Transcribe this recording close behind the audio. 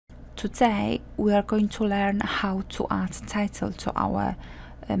today we are going to learn how to add title to our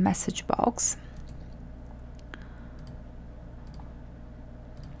message box.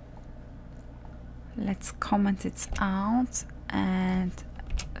 Let's comment it out and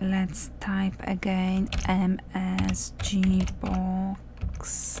let's type again MsgBox.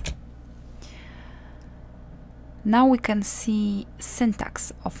 Now we can see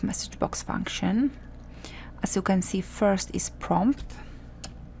syntax of MsgBox function. As you can see, first is prompt.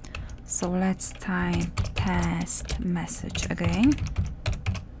 So let's type test message again.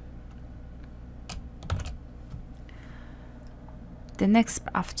 The next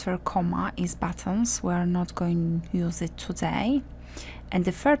after comma is buttons. We are not going to use it today. And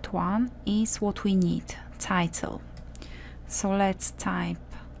the third one is what we need, title. So let's type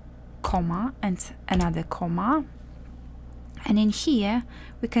comma and another comma. And in here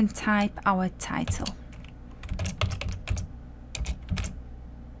we can type our title.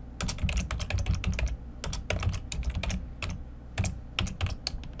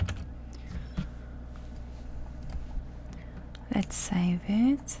 Let's save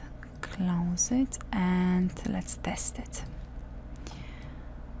it, close it, and let's test it.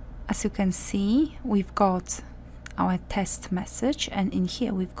 As you can see, we've got our test message, and in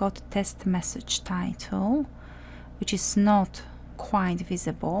here we've got test message title, which is not quite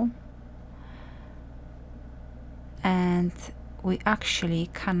visible, and we actually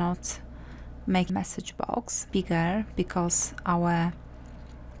cannot make message box bigger because our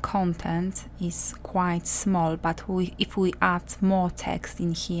content is quite small. But if we add more text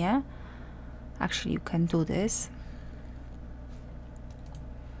in here, actually you can do this.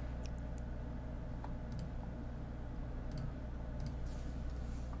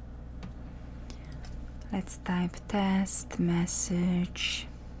 Let's type test message,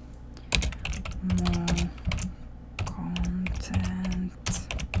 more content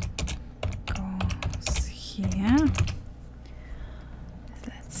goes here.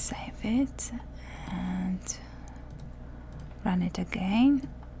 Let's save it and run it again.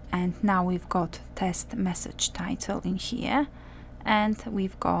 And now we've got test message title in here, and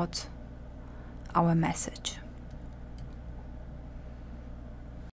we've got our message.